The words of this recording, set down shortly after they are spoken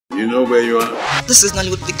You know where you are? This is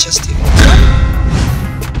Nollywoodpicturestv.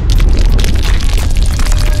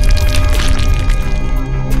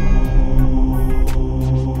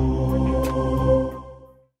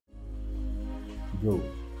 Bro,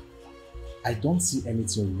 I don't see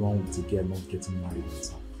anything wrong with a girl not getting married on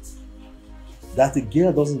time. That a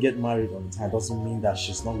girl doesn't get married on time doesn't mean that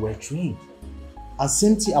she's not well trained. And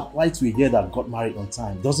same thing applies to a girl that got married on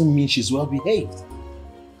time doesn't mean she's well behaved.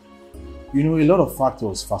 You know, a lot of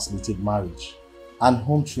factors facilitate marriage, and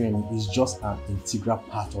home training is just an integral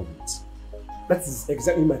part of it. That is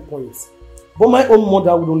exactly my point. But my own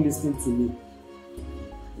mother wouldn't listen to me.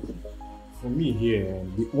 For me here,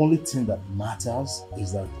 the only thing that matters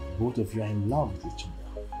is that both of you are in love with each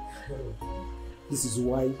other. This is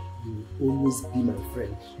why you will always be my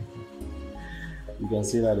friend. You can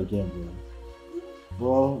say that again, bro.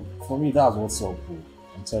 Well, for me, that's what's up, bro.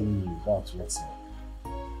 I'm telling you, that's what's up.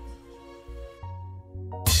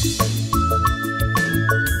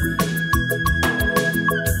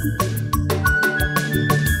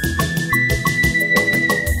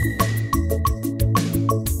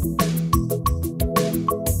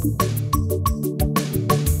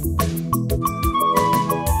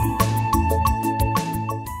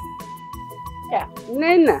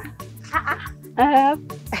 Nena.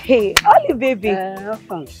 Hey, Onny baby. How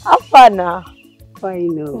fun? How fun now?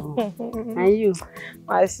 Fine, no. And you?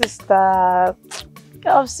 My sister.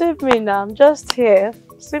 Girl, save me now. I'm just here.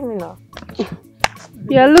 Save me now.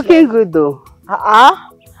 You're looking good though. How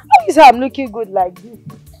you say I'm looking good like this?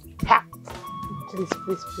 Ha.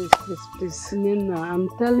 Please. Nena, I'm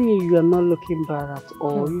telling you, you are not looking bad at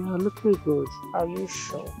all. You are looking good. Are you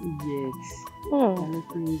sure? Yes. You're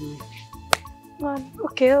looking good.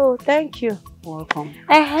 Okay, oh, thank you. Welcome.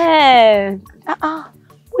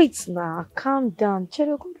 Wait now, calm down.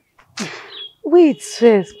 Wait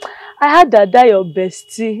first. I heard that your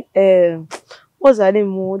bestie, what's her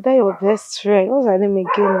name? That your best friend. What's her name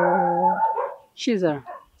again? Chizara.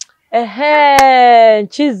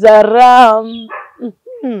 Chizara.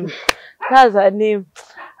 That's her name.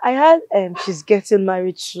 I heard she's getting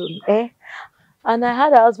married soon, and I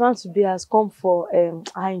had her husband to be has come for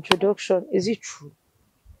her introduction. Is it true?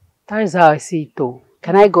 That is how I see it though.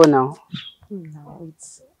 Can I go now? No,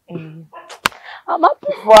 it's I'm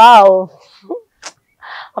happy for her.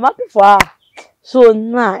 I'm happy for her. So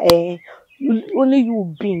now, only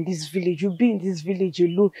you be in this village. You be in this village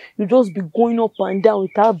alone. You just be going up and down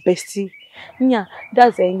with our bestie. Yeah,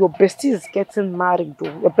 that's your bestie is getting married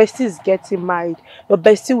though. Your bestie is getting married. Your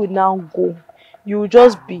bestie will now go. You will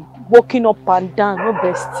just be walking up and down, no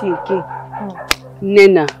bestie again.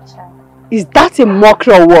 Nena, is that a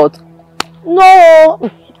mockery or what? No,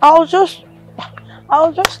 I was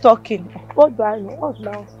just talking. What do I know? What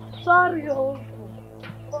now? Sorry.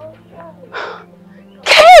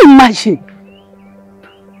 Can you imagine?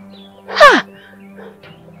 Ha!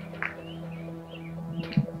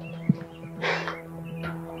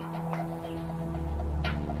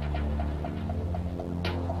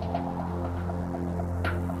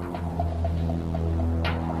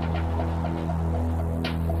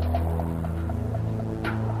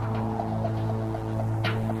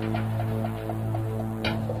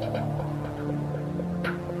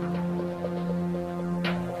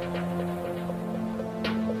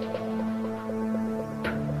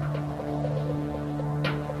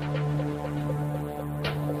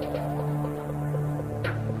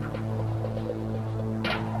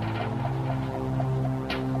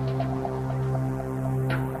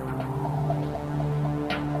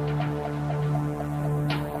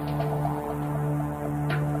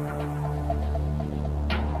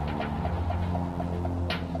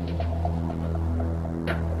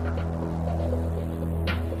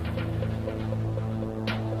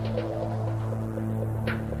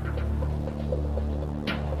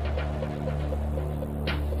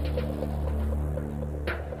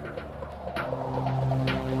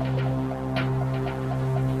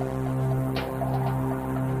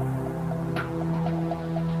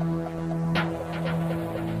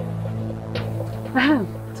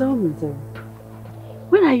 Tell me then,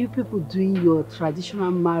 when are you people doing your traditional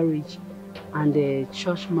marriage and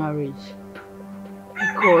church marriage?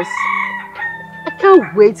 Because I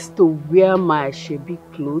can't wait to wear my shabby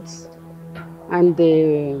clothes and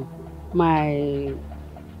my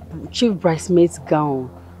chief bridesmaid's gown.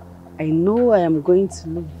 I know I am going to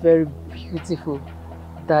look very beautiful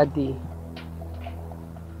that day.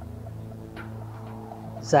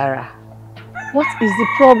 Zara, what is the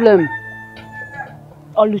problem?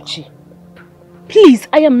 Oluchi, please,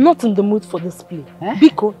 I am not in the mood for this play.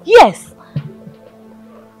 Biko, yes.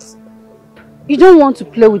 You don't want to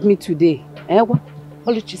play with me today, eh?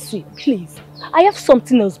 Oluchi, see, please. I have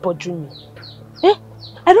something else bothering me. Eh?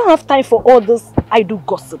 I don't have time for all those idle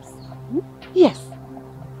gossips. Yes.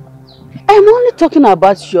 I'm only talking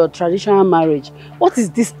about your traditional marriage. What is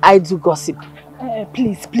this idle gossip?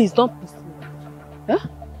 Please, please, don't push me. Huh?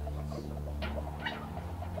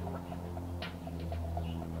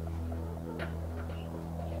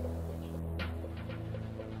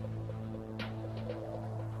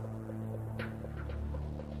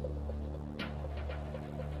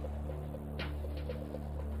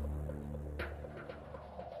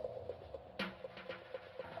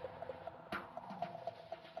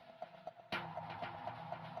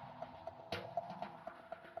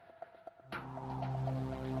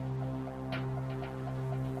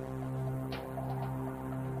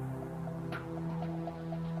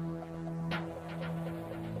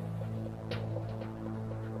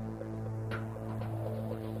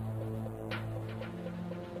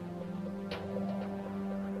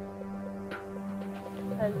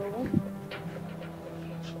 Hello?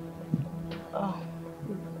 Oh,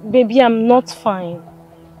 baby, I'm not fine.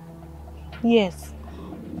 Yes.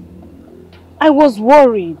 I was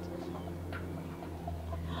worried.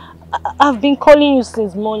 I've been calling you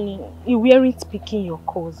since morning. You weren't picking your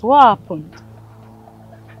calls. What happened?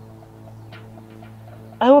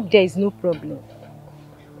 I hope there is no problem.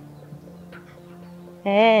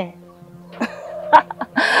 Eh?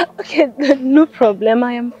 Okay, no problem.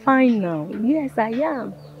 I am fine now. Yes, I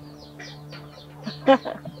am.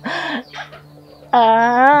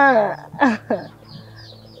 Ah.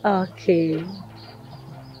 Okay.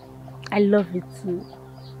 I love you too.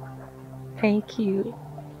 Thank you.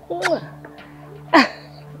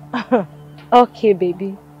 Okay,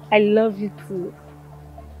 baby. I love you too.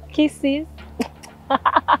 Kisses.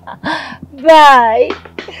 Bye.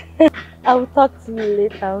 I will talk to you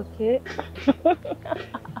later, okay?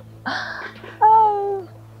 Oh.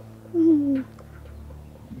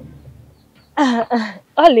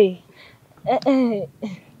 Ollie,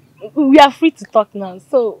 we are free to talk now.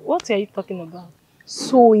 So, what are you talking about?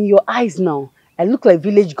 So in your eyes now, I look like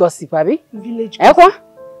village gossip, Abby? Village gossip.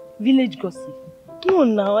 Village gossip. No,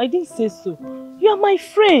 now I didn't say so. You are my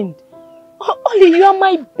friend. Ollie, you are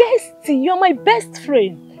my bestie. You are my best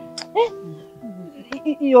friend. Eh?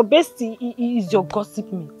 Your bestie is your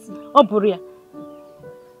gossip mate. Oh, Boria.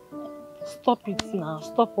 Stop it now.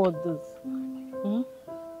 Stop all this.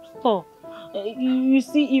 Stop. You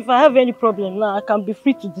see, if I have any problem now, I can be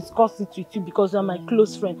free to discuss it with you because you are my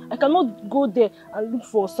close friend. I cannot go there and look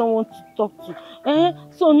for someone to talk to.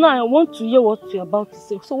 So now I want to hear what you're about to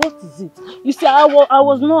say. So what is it? You see, I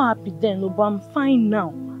was not happy then, but I'm fine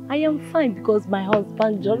now. I am fine because my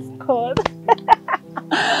husband just called.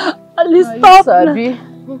 Please stop now.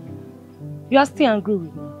 You are still angry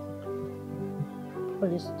with me.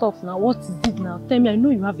 Please stop now. What is it now? Tell me, I know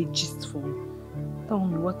you have a gist for me. Tell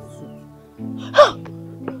me, what is it?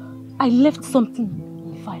 I left something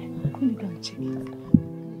on fire. Let me go and check it.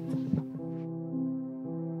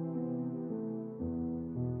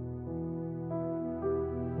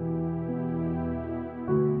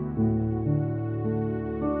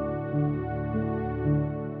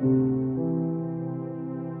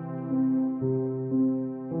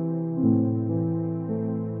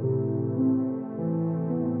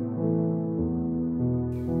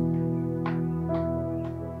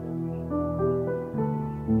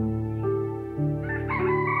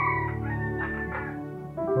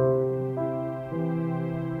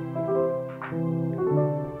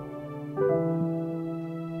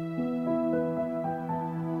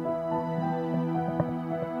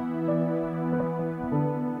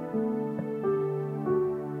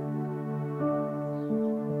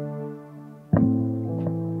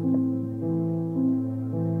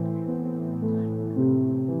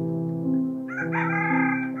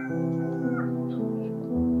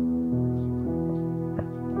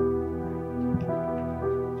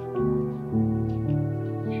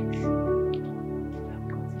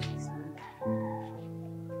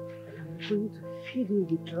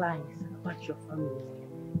 With lies about your family.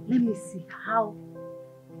 Let me see how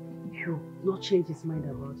you not change his mind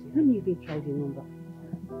about you. Let me even try the number.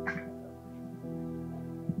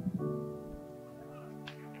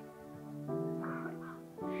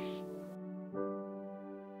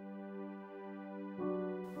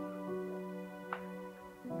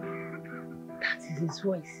 That is his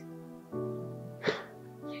voice.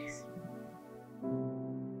 Yes.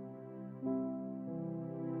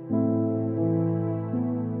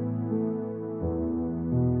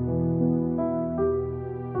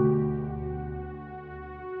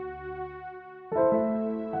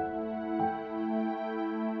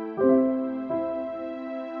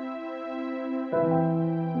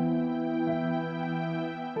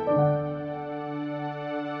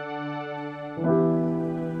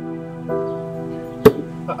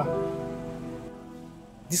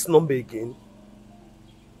 This number again?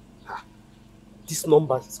 This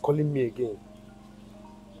number is calling me again.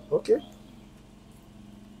 Okay.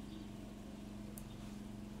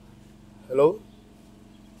 Hello?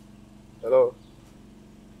 Hello?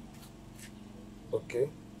 Okay.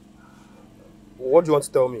 What do you want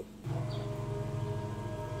to tell me?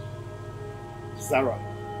 Zara.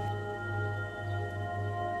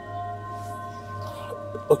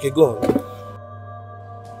 Okay, go on.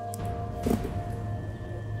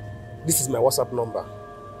 This is my WhatsApp number.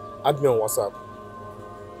 Add me on WhatsApp.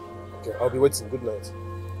 Okay, I'll be waiting. Good night.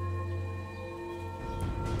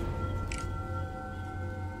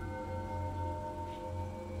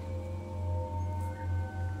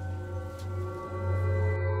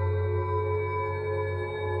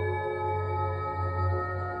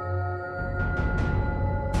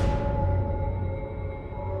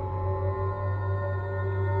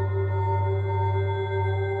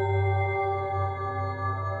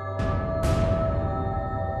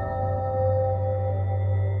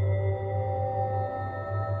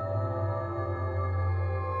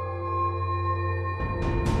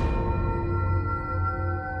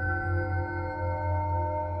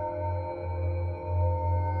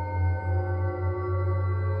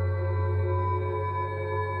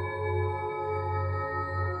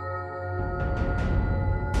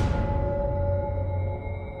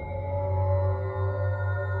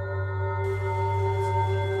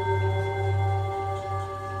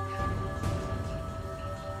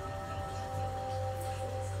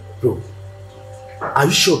 Bro, are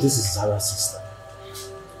you sure this is Zara's sister?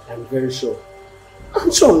 I'm very sure.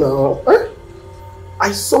 I'm sure now. Eh?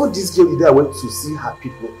 I saw this girl the day I went to see her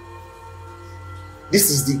people.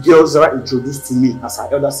 This is the girl Zara introduced to me as her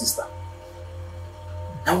elder sister.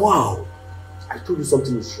 And wow, I told you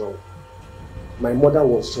something is wrong. My mother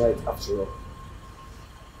was right after all.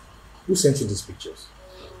 Who sent you these pictures?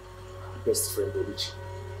 Best friend, Obichi.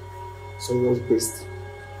 Someone's bestie.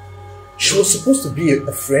 She was supposed to be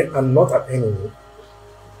a friend and not an enemy.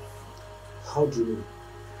 How do you mean?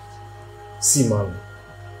 See, man,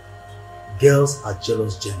 girls are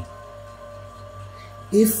jealous gender.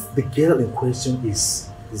 If the girl in question is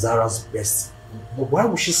Zara's bestie, why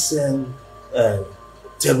would she send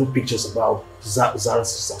terrible pictures about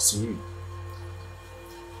Zara's sister to you?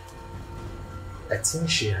 I think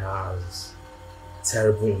she has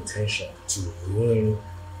terrible intention to ruin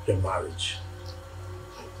your marriage.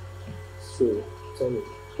 So, tell me,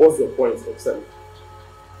 what's your point exactly?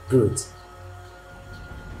 Good.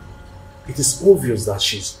 It is obvious that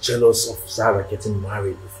she's jealous of Zara getting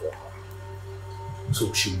married before her.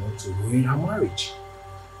 So she wants to ruin her marriage.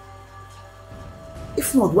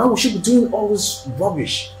 If not, why would she be doing all this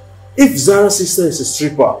rubbish? If Zara's sister is a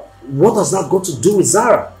stripper, what has that got to do with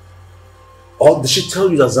Zara? Or did she tell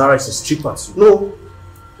you that Zara is a stripper too? No.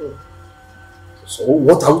 So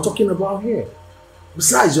what are we talking about here?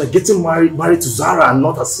 Besides, you are getting married to Zara and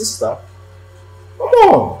not her sister. Come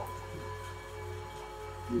on.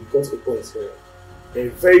 You got a point here. A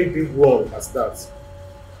very big one as that.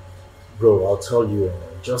 Bro, I'll tell you,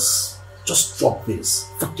 just drop this.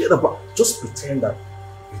 Forget about it. Just pretend that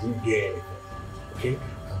you didn't hear anything. Okay?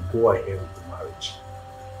 And go ahead with the marriage.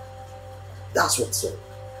 That's what's up.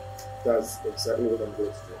 That's exactly what I'm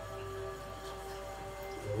going to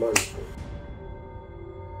do. Marriage.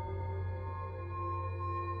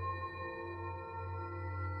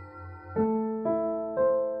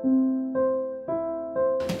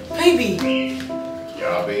 Baby!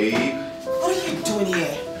 Yeah, babe. What are you doing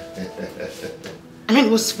here? I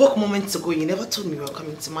mean, we spoke moments ago. You never told me you were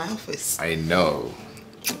coming to my office. I know.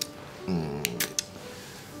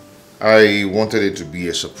 I wanted it to be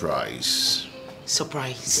a surprise.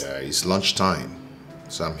 Surprise? Yeah, it's lunchtime.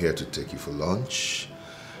 So I'm here to take you for lunch.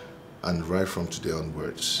 And right from today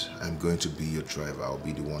onwards, I'm going to be your driver. I'll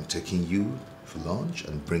be the one taking you for lunch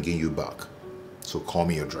and bringing you back. So call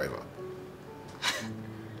me your driver.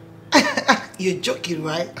 You're joking,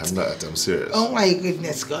 right? I'm not, I'm serious. Oh my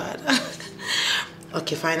goodness, God.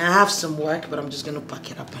 Okay, fine. I have some work, but I'm just going to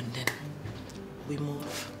pack it up and then we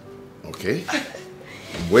move. Okay.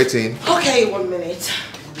 I'm waiting. Okay, 1 minute.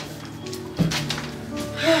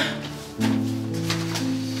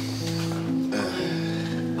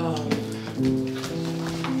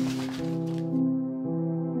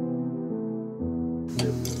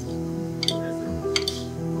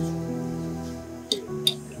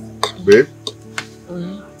 Babe?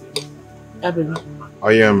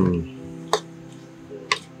 I am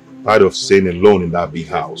tired of staying alone in that big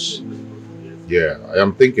house. Yeah, I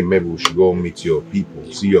am thinking maybe we should go meet your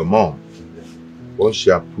people, see your mom. Once she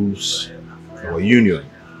approves our union,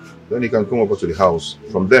 then you can come over to the house.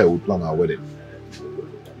 From there, we'll plan our wedding.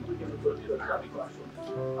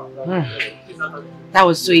 That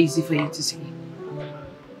was so easy for you to see.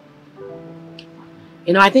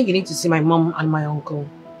 You know, I think you need to see my mom and my uncle.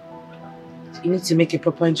 You need to make a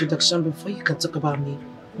proper introduction before you can talk about me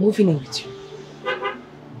moving in with you.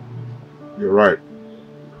 You're right.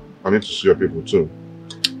 I need to see your people too.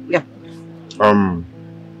 Yeah.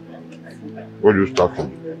 Where do you start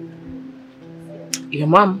from? Your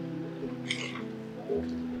mom.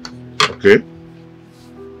 Okay.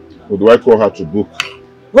 Or do I call her to book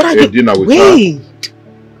dinner with her? Wait!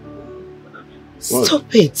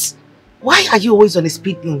 Stop it! Why are you always on a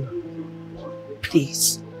speeding?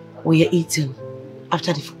 Please, when you're eating,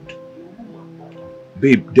 after the food.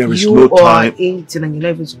 Babe, there is no time. You are eating and you're not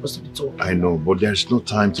even supposed to be talking. I know, but there's no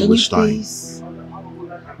time to waste time. Please?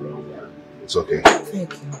 It's okay.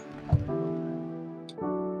 Thank you.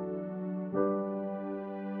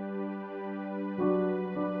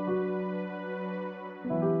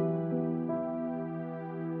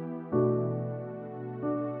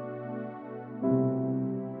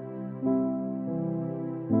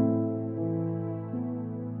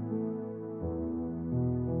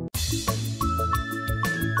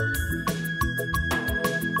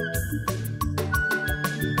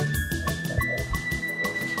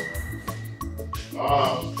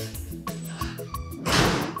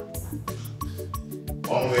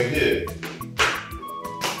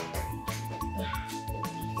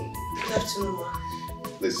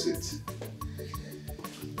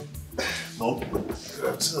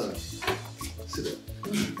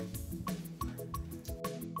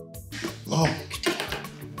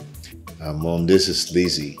 This is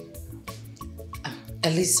Lizzie.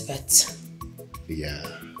 Elizabeth. Yeah,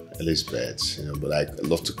 Elizabeth, but I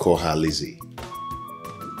love to call her Lizzie.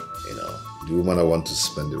 The woman I want to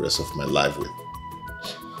spend the rest of my life with.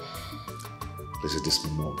 Lizzie, this is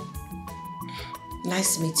my mom.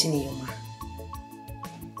 Nice meeting you, ma.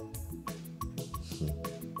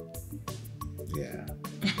 Yeah.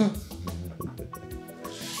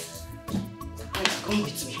 Come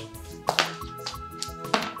with me.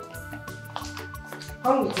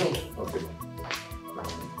 Come with me. Okay.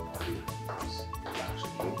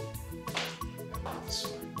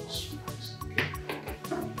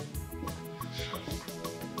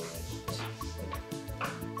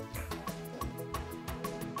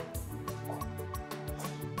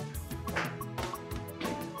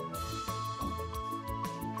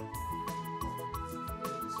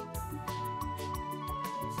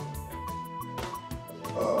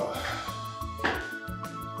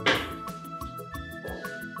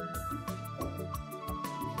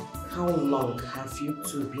 How long have you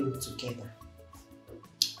two been together?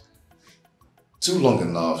 Too long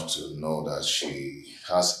enough to know that she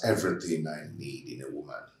has everything I need in a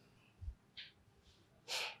woman.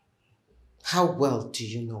 How well do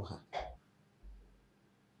you know her?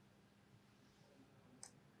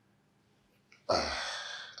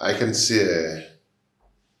 I can say,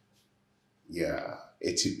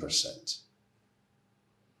 80%.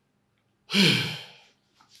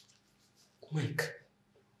 Mike,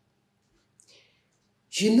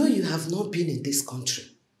 you know you have not been in this country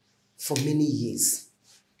for many years.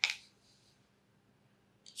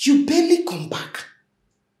 You barely come back.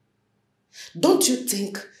 Don't you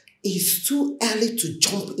think it's too early to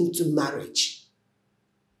jump into marriage?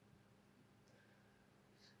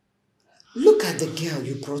 Look at the girl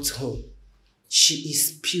you brought home. She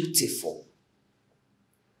is beautiful.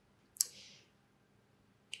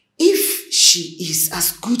 If she is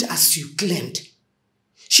as good as you claimed,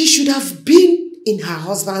 she should have been in her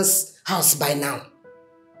husband's house by now.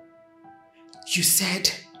 You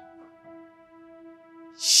said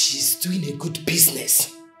she's doing a good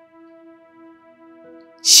business.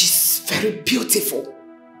 She's very beautiful.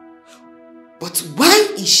 But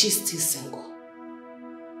why is she still single?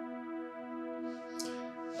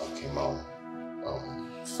 Okay, Mom.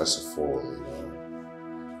 First of all,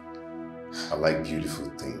 I like beautiful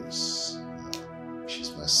things.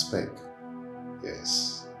 She's my spec.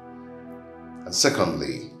 Yes. And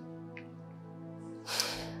secondly,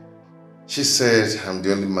 she said I'm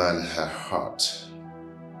the only man her heart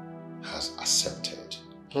has accepted.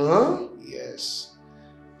 Huh? Yes.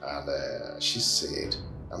 And she said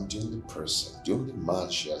I'm the only person, the only man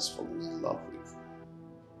she has fallen in love with.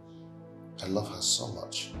 I love her so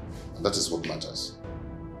much. And that is what matters.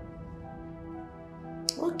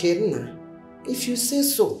 Okay, Nna. If you say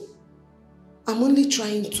so, I'm only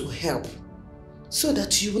trying to help so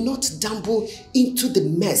that you will not dabble into the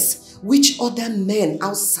mess which other men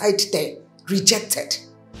outside there rejected,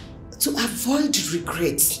 to avoid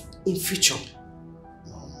regrets in future.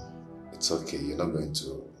 Mom, it's okay. You're not going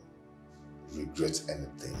to regret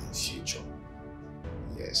anything in future.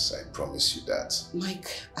 Yes, I promise you that.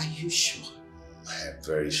 Mike, are you sure? I am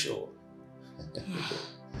very sure.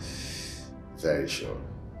 Very sure.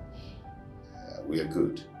 We are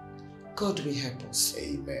good. God will help us.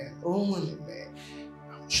 Amen. Oh, amen.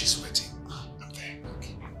 She's waiting. Okay.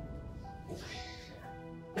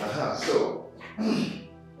 So.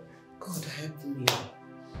 God help me.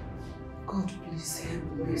 God, please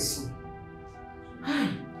help me, son. Hi.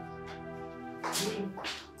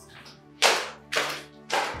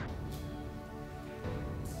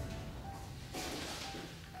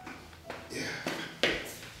 Yeah.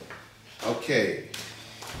 Okay.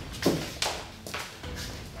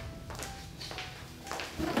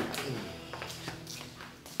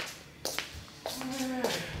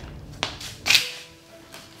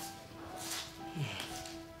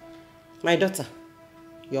 My daughter,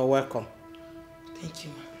 you're welcome. Thank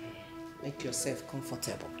you, ma. Make yourself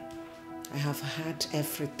comfortable. I have heard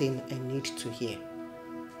everything I need to hear.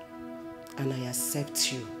 And I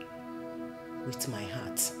accept you with my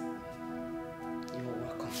heart. You're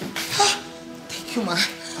welcome. Thank you, ma.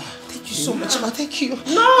 Thank you so much, ma. Thank you.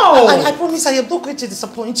 No! I promise I am not going to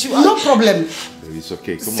disappoint you. No problem. It's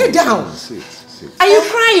okay. Come Sit down. On, sit. Are you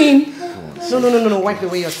crying? No. Wipe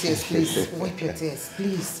away your tears, please. Wipe your tears,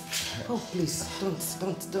 please. Oh, please. Don't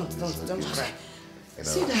cry. You know,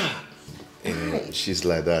 sit down. You know, she's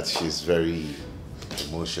like that. She's very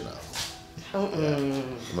emotional.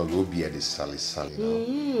 Go be at the Sally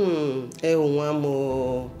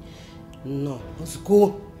now. No, let's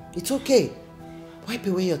go. It's okay. Wipe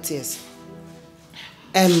away your tears.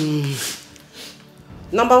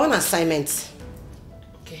 Number 1 assignment.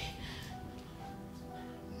 Okay.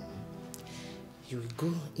 You will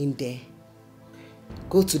go in there,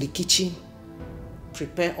 go to the kitchen,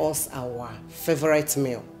 prepare us our favorite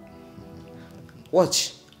meal.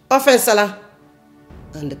 Watch. Offensala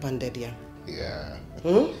and the pounded yam. Yeah.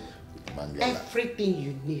 Everything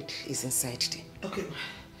you need is inside there. Okay.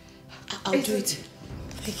 I'll do it.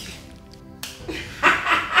 Thank you.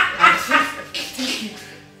 Thank you.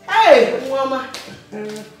 Hey, Mama. My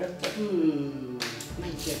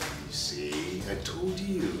dear. You see, I told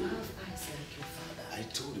you. I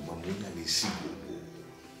told you, Mama, I see you.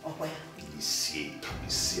 Oh, where? You see,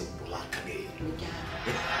 black again.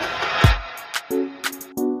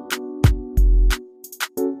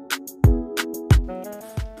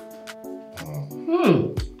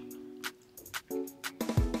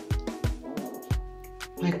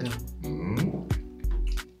 Michael.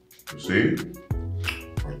 You see?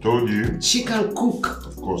 I told you. She can cook.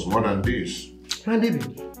 Of course, more than this.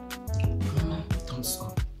 Anidebe. Don't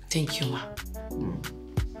stop. Thank you, ma.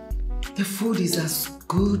 The food is as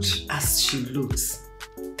good as she looks.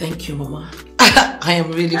 Thank you, Mama. I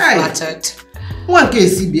am really flattered. One can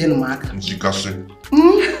see bien, Mark. She can say.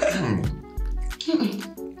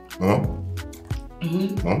 Mom?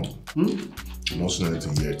 I'm not saying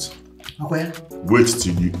anything yet. Okay. Wait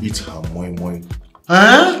till you eat her moi.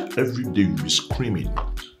 Huh? Every day you'll be screaming.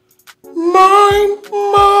 Moi.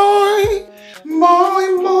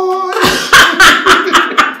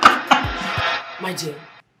 My dear,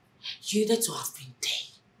 you needed to have been there.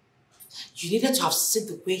 You needed to have seen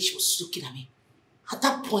the way she was looking at me. At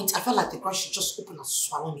that point, I felt like the ground should just open and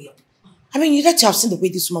swallow me up. I mean, you needed to have seen the way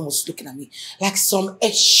this woman was looking at me. Like some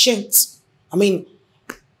ancient,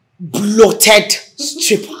 bloated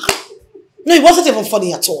stripper. No, it wasn't even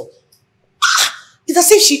funny at all. It's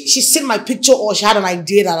as if she seen my picture or she had an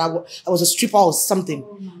idea that I was a stripper or something.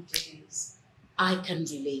 Oh my goodness. I can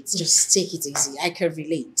relate. Just take it easy. I can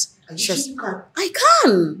relate. I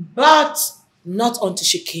can. But not until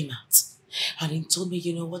she came out. And he told me,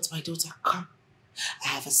 you know what, my daughter, come. I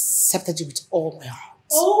have accepted you with all my heart.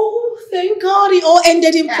 Oh, thank God. It all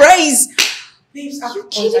ended in praise. Babes, I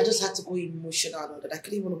just had to go emotional on that. I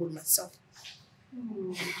couldn't even hold myself.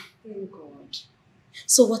 Oh, thank God.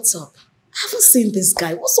 So what's up? I haven't seen this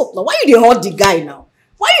guy. What's up now? Why you dey hide the guy now?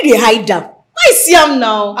 Why you dey hide him? Why see him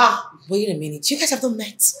now? Wait a minute. You guys have not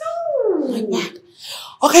met? No. My bad.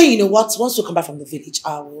 Okay, you know what? Once we come back from the village,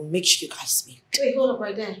 I will make sure you guys meet. Wait, hold up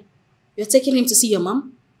right there. You're taking him to see your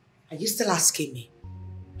mom? Are you still asking me?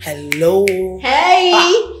 Hello? Hey!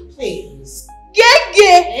 Please.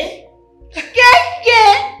 Gege! Gege!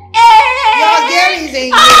 Your girl is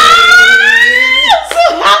a I'm so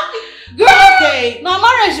happy! Girl! Okay. No,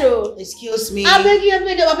 marriage, oh. Excuse me. I beg you. What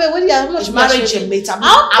do you have? How much marriage your mate? Am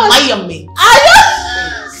How I your mate?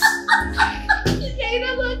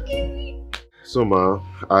 So, Ma,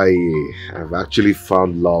 I have actually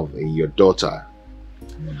found love in your daughter.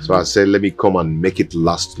 So I said, let me come and make it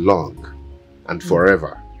last long and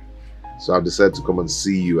forever. So I've decided to come and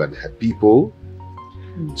see you and her people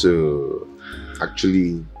to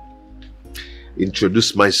actually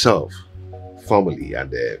introduce myself formally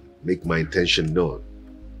and make my intention known.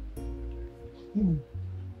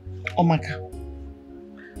 Omaka,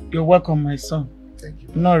 you're welcome, my son. Thank you.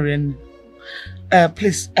 Noren,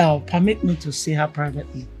 please, permit me to see her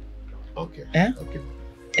privately. Okay. Okay.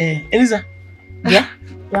 Eliza. Yeah?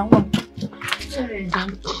 Yeah,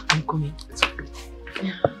 I'm coming. It's okay.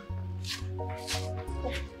 Yeah.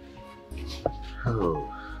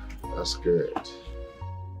 Oh, that's good.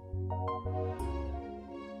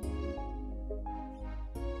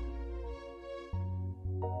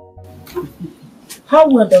 How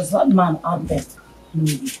well does that man out there know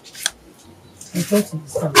you? I don't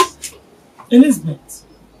understand. Elizabeth,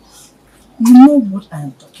 you know what I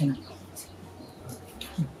am talking about.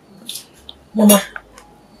 Mama,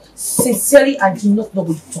 sincerely, I do not know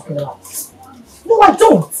what you're talking about. No, I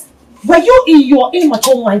don't. Were you in your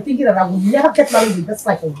immature mind thinking that I would never get married in this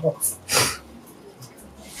life or what?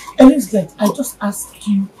 Elizabeth, I just asked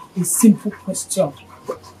you a simple question.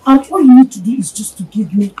 And all you need to do is just to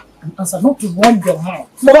give me an answer, not to run your mouth.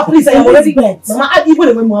 Mama, please, I am already bent. Mama,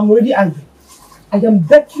 even when I'm already angry. I am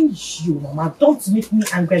begging you, Mama, don't make me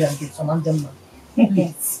angry than this, Mama.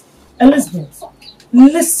 Please. Elizabeth,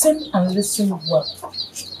 listen and listen well.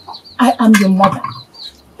 I am your mother.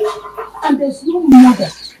 And there's no mother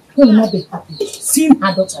who will not be happy seeing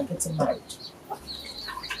her daughter getting married.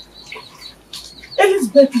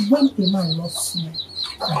 Elizabeth, when a man loves you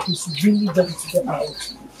and he's really ready to get married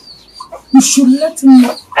to you should let him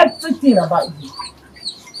know everything about you.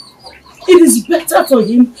 It is better for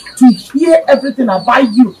him to hear everything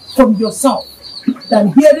about you from yourself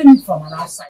than hearing it from an outside.